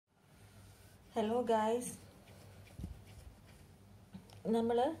Hello guys.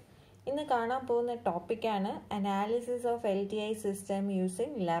 നമ്മൾ ഇന്ന് കാണാൻ പോകുന്ന ടോപ്പിക്കാണ് analysis of LTI system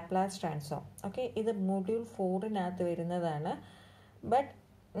using Laplace transform. Okay, ഇത് മൊഡ്യൂൾ 4-നകത്ത് വരുന്നതാണ്. ബട്ട്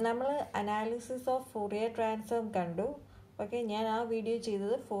നമ്മൾ അനാലിസിസ് ഓഫ് ഫോറിയർ ട്രാൻസ്ഫോം കണ്ടു. ഓക്കെ, ഞാൻ ആ വീഡിയോ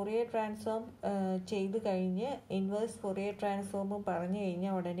ചെയ്തത് ഫോറിയർ ട്രാൻസ്ഫോം ചെയ്ത് കഴിഞ്ഞ് ഇൻവേഴ്സ് ഫോറിയർ ട്രാൻസ്ഫോമും പറഞ്ഞു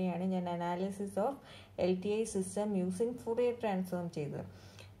കഴിഞ്ഞ ഉടനെയാണ് ഞാൻ analysis of LTI system using Fourier transform ചെയ്തത്.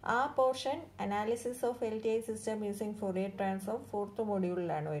 ആ portion analysis of LTI system using Fourier transform 4th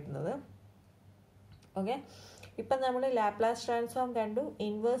മൊഡ്യൂളിലാണ് വരുന്നത്. ഓക്കെ, ഇപ്പം നമ്മൾ ലാപ്ലാസ് ട്രാൻസ്ഫോം കണ്ടു.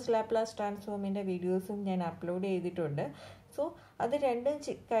 ഇൻവേഴ്സ് ലാപ്ലാസ് ട്രാൻസ്ഫോമിൻ്റെ വീഡിയോസും ഞാൻ അപ്ലോഡ് ചെയ്തിട്ടുണ്ട്. സോ അത് രണ്ടും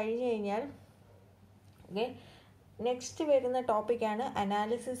കഴിഞ്ഞ് കഴിഞ്ഞാൽ ഓക്കെ, നെക്സ്റ്റ് വരുന്ന ടോപ്പിക്കാണ്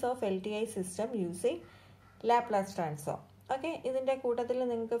analysis of LTI system using Laplace transform. Okay, ഇതിൻ്റെ കൂട്ടത്തിൽ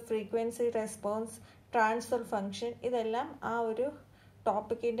നിങ്ങൾക്ക് ഫ്രീക്വൻസി റെസ്പോൺസ്, ട്രാൻസ്ഫർ ഫംഗ്ഷൻ ഇതെല്ലാം ആ ഒരു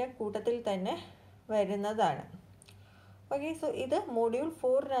ടോപ്പിക്കിൻ്റെ കൂട്ടത്തിൽ തന്നെ വരുന്നതാണ്. ഓക്കെ, സോ ഇത് മൊഡ്യൂൾ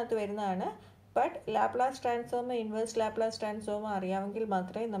 4-നകത്ത് വരുന്നതാണ്. But Laplace transform, inverse Laplace transform അറിയാമെങ്കിൽ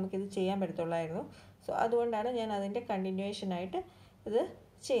മാത്രമേ നമുക്കിത് ചെയ്യാൻ പറ്റത്തുള്ളായിരുന്നു. സോ അതുകൊണ്ടാണ് ഞാൻ അതിൻ്റെ കണ്ടിന്യൂവേഷനായിട്ട് ഇത്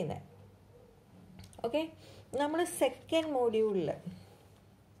ചെയ്യുന്നത്. ഓക്കെ, നമ്മൾ സെക്കൻഡ് മൊഡ്യൂളിൽ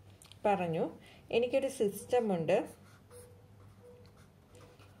പറഞ്ഞു എനിക്കൊരു സിസ്റ്റം ഉണ്ട്.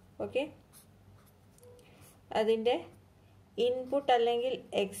 ഓക്കെ, അതിൻ്റെ ഇൻപുട്ട് അല്ലെങ്കിൽ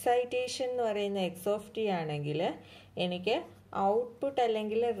എക്സൈറ്റേഷൻ എന്ന് പറയുന്ന x(t) ആണെങ്കിൽ എനിക്ക് ഔട്ട്പുട്ട്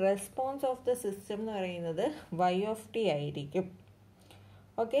അല്ലെങ്കിൽ റെസ്പോൺസ് ഓഫ് ദ സിസ്റ്റം എന്ന് പറയുന്നത് y(t) ആയിരിക്കും.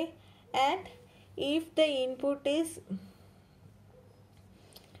 Okay, and if the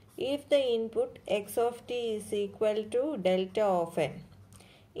input x(t) is equal to delta of n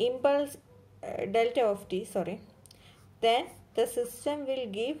impulse delta of t, then the system will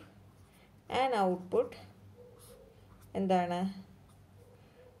give an output എന്താണ്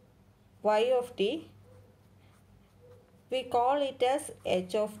y(t). We call it as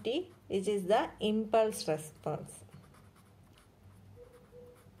h(t), which is the impulse response.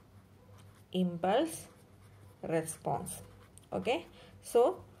 Okay, so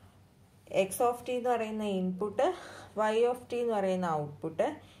x(t) എന്ന് പറയുന്ന input, y(t) എന്ന് പറയുന്ന output.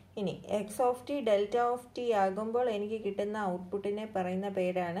 ഇനി x(t) delta(t) ആകുമ്പോൾ എനിക്ക് കിട്ടുന്ന ഔട്ട്പുട്ടിനെ പറയുന്ന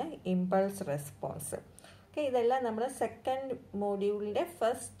പേരാണ് ഇമ്പൾസ് റെസ്പോൺസ്. ഓക്കെ, ഇതെല്ലാം നമ്മൾ സെക്കൻഡ് മൊഡ്യൂളിൻ്റെ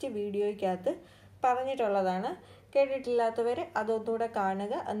ഫസ്റ്റ് വീഡിയോയ്ക്കകത്ത് പറഞ്ഞിട്ടുള്ളതാണ്. കേട്ടിട്ടില്ലാത്തവർ അതൊന്നുകൂടെ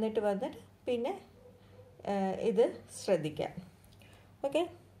കാണുക, എന്നിട്ട് വന്നിട്ട് പിന്നെ ഇത് ശ്രദ്ധിക്കാം. ഓക്കെ,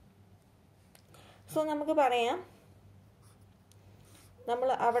 സോ നമുക്ക് പറയാം,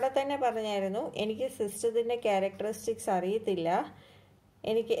 നമ്മൾ അവിടെ തന്നെ പറഞ്ഞായിരുന്നു എനിക്ക് സിസ്റ്റത്തിൻ്റെ ക്യാരക്ടറിസ്റ്റിക്സ് അറിയത്തില്ല.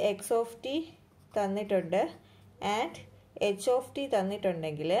 എനിക്ക് x(t) തന്നിട്ടുണ്ട് ആൻഡ് h(t)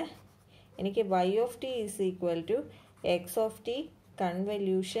 തന്നിട്ടുണ്ടെങ്കിൽ എനിക്ക് y(t) is equal to x(t)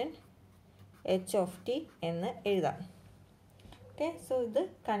 convolution h(t) എന്ന് എഴുതാം. ഓക്കെ, സോ ഇത്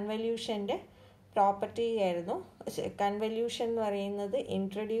കൺവല്യൂഷൻ്റെ പ്രോപ്പർട്ടി ആയിരുന്നു. കൺവല്യൂഷൻ എന്ന് പറയുന്നത്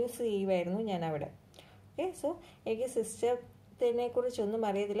ഇൻട്രൊഡ്യൂസ് ചെയ്യുമായിരുന്നു ഞാൻ അവിടെ. ഓക്കെ, സോ എനിക്ക് സിസ്റ്റത്തിനെ കുറിച്ചൊന്നും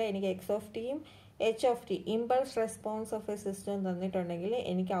അറിയത്തില്ല. എനിക്ക് x(t)യും h(t) impulse response of A system തന്നിട്ടുണ്ടെങ്കിൽ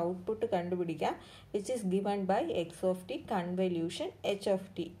എനിക്ക് ഔട്ട്പുട്ട് കണ്ടുപിടിക്കാം, which is given by x(t) convolution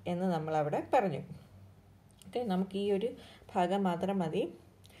h(t) എന്ന് നമ്മളവിടെ പറഞ്ഞു. ഓക്കെ, നമുക്ക് ഈ ഒരു ഭാഗം മാത്രം മതി.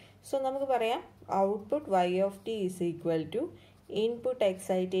 സോ നമുക്ക് പറയാം output y(t) is equal to input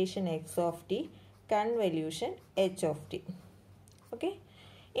excitation x(t) convolution h(t). Okay,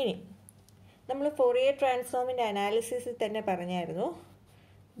 ഇനി നമ്മൾ ഫോറിയർ ട്രാൻസ്ഫോമിൻ്റെ അനാലിസിസിൽ തന്നെ പറഞ്ഞായിരുന്നു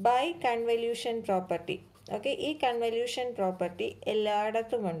ബൈ കൺവല്യൂഷൻ പ്രോപ്പർട്ടി. ഓക്കെ, ഈ convolution property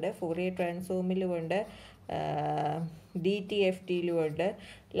എല്ലായിടത്തുമുണ്ട്. Fourier ട്രാൻസ്ഫോമിലുമുണ്ട്, DTFTയിലുമുണ്ട്,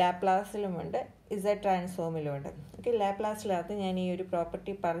 ലാപ്ലാസിലുമുണ്ട്, Z ട്രാൻസ്ഫോമിലുമുണ്ട്. Okay, ലാപ്ലാസിനകത്ത് ഞാൻ ഈ ഒരു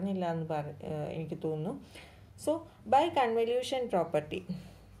പ്രോപ്പർട്ടി പറഞ്ഞില്ല എന്ന് എനിക്ക് തോന്നുന്നു. So by convolution property,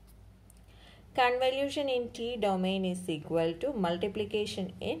 convolution in t domain is equal to multiplication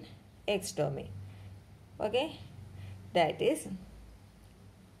in x domain. Okay, that is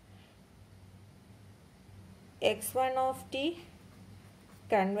x1 of t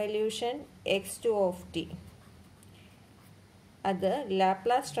convolution x2 of t. അത്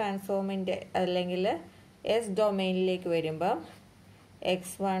Laplace ട്രാൻസ്ഫോമിൻ്റെ അല്ലെങ്കിൽ S ഡൊമെയിനിലേക്ക് വരുമ്പം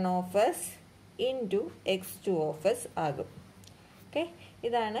x1 of s into x2 of s ആകും. Okay,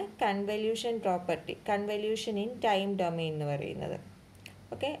 ഇതാണ് convolution property, convolution in time domain എന്ന് പറയുന്നത്.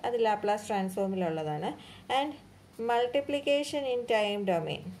 Okay, അത് Laplace ട്രാൻസ്ഫോമിലുള്ളതാണ്. And multiplication in time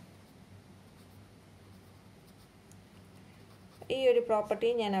domain, ഈ ഒരു പ്രോപ്പർട്ടി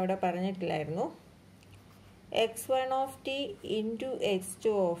ഞാൻ അവിടെ പറഞ്ഞിട്ടില്ലായിരുന്നു. x1 of t into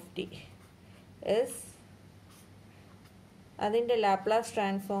x2 of t is അതിൻ്റെ ലാപ്ലാസ്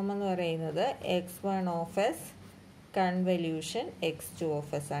ട്രാൻസ്ഫോം എന്ന് പറയുന്നത് x1 of s convolution x2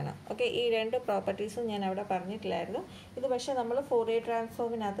 of s ആണ്. ഓക്കെ, ഈ രണ്ട് പ്രോപ്പർട്ടീസും ഞാൻ അവിടെ പറഞ്ഞിട്ടില്ലായിരുന്നു. ഇത് പക്ഷേ നമ്മൾ ഫോറിയർ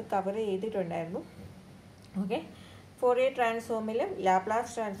ട്രാൻസ്ഫോമിനകത്ത് കവർ ചെയ്തിട്ടുണ്ടായിരുന്നു. ഓക്കെ, ഫോറിയർ ട്രാൻസ്ഫോമിലും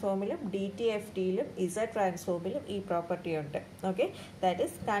ലാപ്ലാസ് ട്രാൻസ്ഫോമിലും DTFTയിലും Z ട്രാൻസ്ഫോമിലും ഈ പ്രോപ്പർട്ടി ഉണ്ട്. Okay, that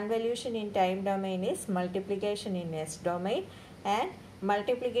is convolution in time domain is multiplication in S domain and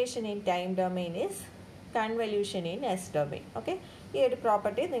multiplication in time domain is convolution in S domain. Okay, ഈ ഒരു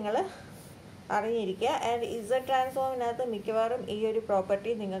പ്രോപ്പർട്ടി നിങ്ങൾ അറിഞ്ഞിരിക്കുക. And Z ട്രാൻസ്ഫോമിനകത്ത് മിക്കവാറും ഈ ഒരു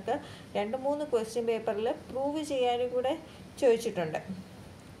property നിങ്ങൾക്ക് 2-3 ക്വസ്റ്റ്യൻ പേപ്പറിൽ പ്രൂവ് ചെയ്യാനും കൂടെ ചോദിച്ചിട്ടുണ്ട്.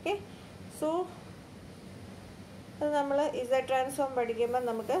 ഓക്കെ, സോ അത് നമ്മൾ Z ട്രാൻസ്ഫോം പഠിക്കുമ്പോൾ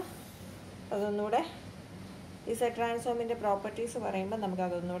നമുക്ക് അതൊന്നുകൂടെ Z ട്രാൻസ്ഫോമിൻ്റെ പ്രോപ്പർട്ടീസ് പറയുമ്പോൾ നമുക്ക്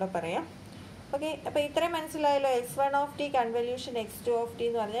അതൊന്നുകൂടെ പറയാം. ഓക്കെ, അപ്പോൾ ഇത്രയും മനസ്സിലായല്ലോ. x1 of t convolution x2 of t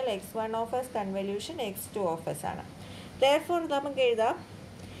എന്ന് പറഞ്ഞാൽ x1 of s convolution x2 of s ആണ്. therefore നമുക്ക് എഴുതാം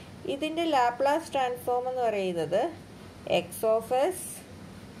ഇതിൻ്റെ ലാപ്ലാസ് ട്രാൻസ്ഫോം എന്ന് പറയുന്നത് x of s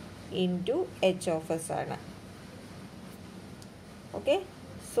into h of s ആണ്. Okay,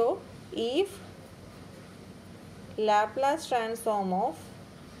 so if Laplace transform of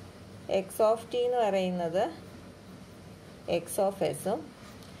x of t എന്ന് പറയുന്നത് x of s ഉം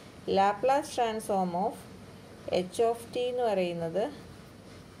Laplace transform of h of t എന്ന് പറയുന്നത്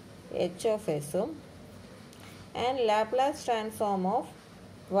h of s ഉം and Laplace transform of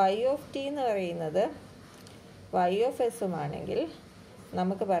y of t എന്ന് പറയുന്നത് y of s ഉമാണെങ്കിൽ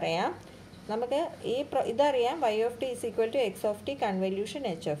നമുക്ക് പറയാം, നമുക്ക് ഇതറിയാം y of t is equal to x of t convolution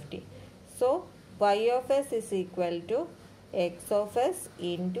h of t. So y of s is equal to x of s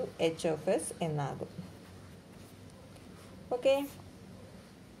into h of s എന്നാകും. Okay,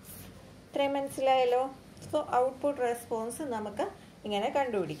 ഇത്രയും മനസ്സിലായല്ലോ. So output response നമുക്ക് ഇങ്ങനെ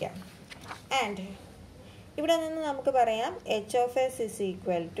കണ്ടുപിടിക്കാം. And ഇവിടെ നിന്ന് നമുക്ക് പറയാം h of s is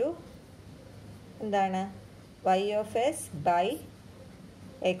equal to എന്താണ് y of s by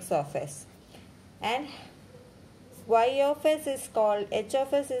x of s. And y of s is called, h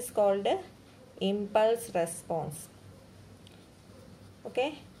of s is called impulse response. Okay,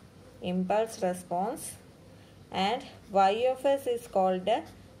 impulse response. And y of s is called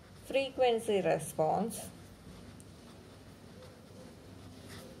frequency response.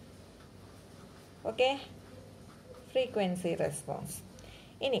 Okay, frequency response.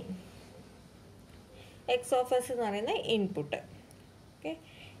 ഇനി x of s എന്ന് പറയുന്ന input. Okay,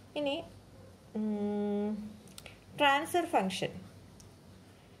 ഇനി transfer function.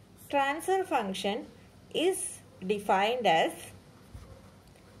 Transfer function is defined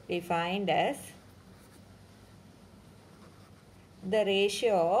as the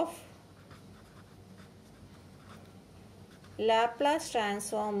ratio of Laplace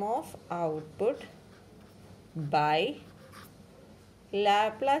transform of output by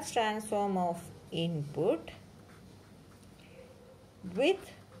Laplace transform of input with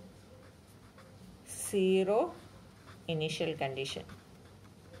 0 initial condition.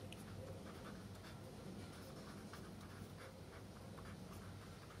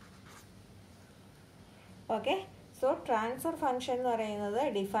 Okay, so transfer function എന്ന് പറയുന്നത്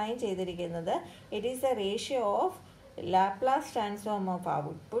define ചെയ്തിരിക്കുന്നത് it is the ratio of Laplace transform of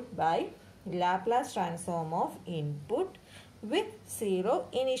output by Laplace transform of input with 0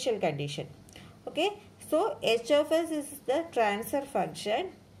 initial condition. Okay, so h of s is the transfer function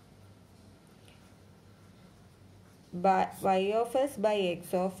by y of s by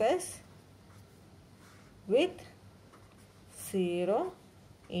x of s with 0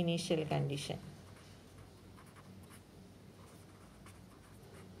 initial condition.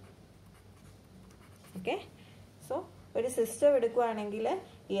 Okay, so ഒരു system എടുക്കുകയാണെങ്കിൽ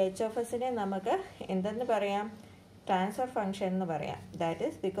ഈ H of എസിനെ നമുക്ക് എന്തെന്ന് പറയാം, transfer function എന്ന് പറയാം. That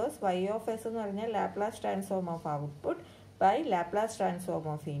is because Y of S എന്ന് പറഞ്ഞാൽ Laplace transform of output by Laplace transform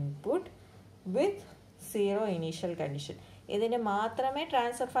of input with 0 initial condition. ഇതിന് മാത്രമേ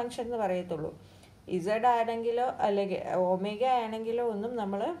ട്രാൻസ്ഫർ ഫംഗ്ഷൻ എന്ന് പറയത്തുള്ളൂ. ഇസഡ് ആണെങ്കിലോ അല്ലെങ്കിൽ ഒമേഗ ആണെങ്കിലോ ഒന്നും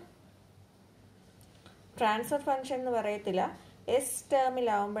നമ്മൾ ട്രാൻസ്ഫർ ഫംഗ്ഷൻ എന്ന് പറയത്തില്ല. എസ്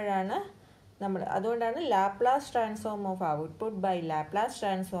ടേമിലാവുമ്പോഴാണ് നമ്മൾ, അതുകൊണ്ടാണ് Laplace transform of output by Laplace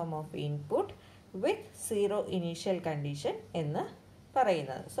transform of input with 0 initial condition എന്ന്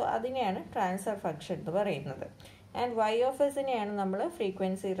പറയുന്നത്. സോ അതിനെയാണ് ട്രാൻസ്ഫർ ഫംഗ്ഷൻ എന്ന് പറയുന്നത്. ആൻഡ് വൈ ഓഫ് എസിനെയാണ് നമ്മൾ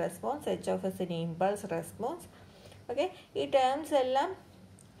ഫ്രീക്വൻസി റെസ്പോൺസ്, എച്ച് ഓഫ് എസിനെ ഇമ്പൾസ് റെസ്പോൺസ്. ഓക്കെ, ഈ ടേംസ് എല്ലാം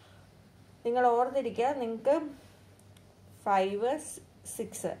നിങ്ങൾ ഓർത്തിരിക്കുക. നിങ്ങൾക്ക് 5,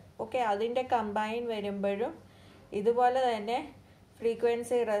 6 ഓക്കെ അതിൻ്റെ കമ്പൈൻ വരുമ്പോഴും ഇതുപോലെ തന്നെ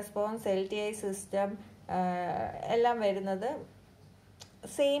ഫ്രീക്വൻസി റെസ്പോൺസ്, LTI സിസ്റ്റം എല്ലാം വരുന്നത്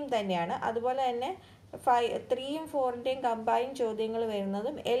സെയിം തന്നെയാണ്. അതുപോലെ തന്നെ 3യും 4ൻ്റെയും കമ്പൈൻ ചോദ്യങ്ങൾ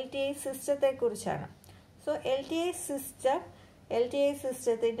വരുന്നതും LTI സിസ്റ്റത്തെക്കുറിച്ചാണ്. സോ LTI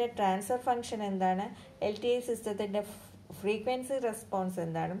സിസ്റ്റത്തിൻ്റെ ട്രാൻസ്ഫർ ഫംഗ്ഷൻ എന്താണ്, LTI സിസ്റ്റത്തിൻ്റെ ഫ്രീക്വൻസി റെസ്പോൺസ്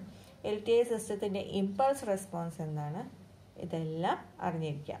എന്താണ്, LTI സിസ്റ്റത്തിൻ്റെ ഇമ്പൾസ് റെസ്പോൺസ് എന്താണ്, ഇതെല്ലാം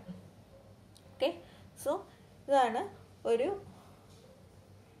അറിഞ്ഞിരിക്കാം. ഓക്കെ, സോ ഇതാണ് ഒരു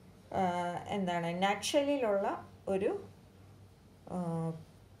നട്ട്ഷെല്ലിലുള്ള ഒരു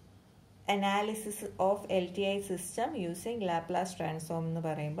analysis of LTI system using Laplace transform എന്ന്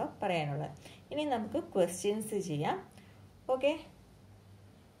പറയുമ്പോൾ പറയാനുള്ളത്. ഇനി നമുക്ക് ക്വസ്റ്റ്യൻസ് ചെയ്യാം. ഓക്കെ,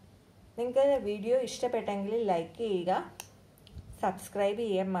 നിങ്ങൾക്ക് വീഡിയോ ഇഷ്ടപ്പെട്ടെങ്കിൽ ലൈക്ക് ചെയ്യുക, സബ്സ്ക്രൈബ്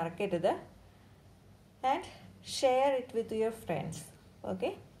ചെയ്യാൻ മറക്കരുത്, and share it with your friends.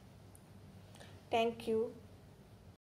 Okay, thank you.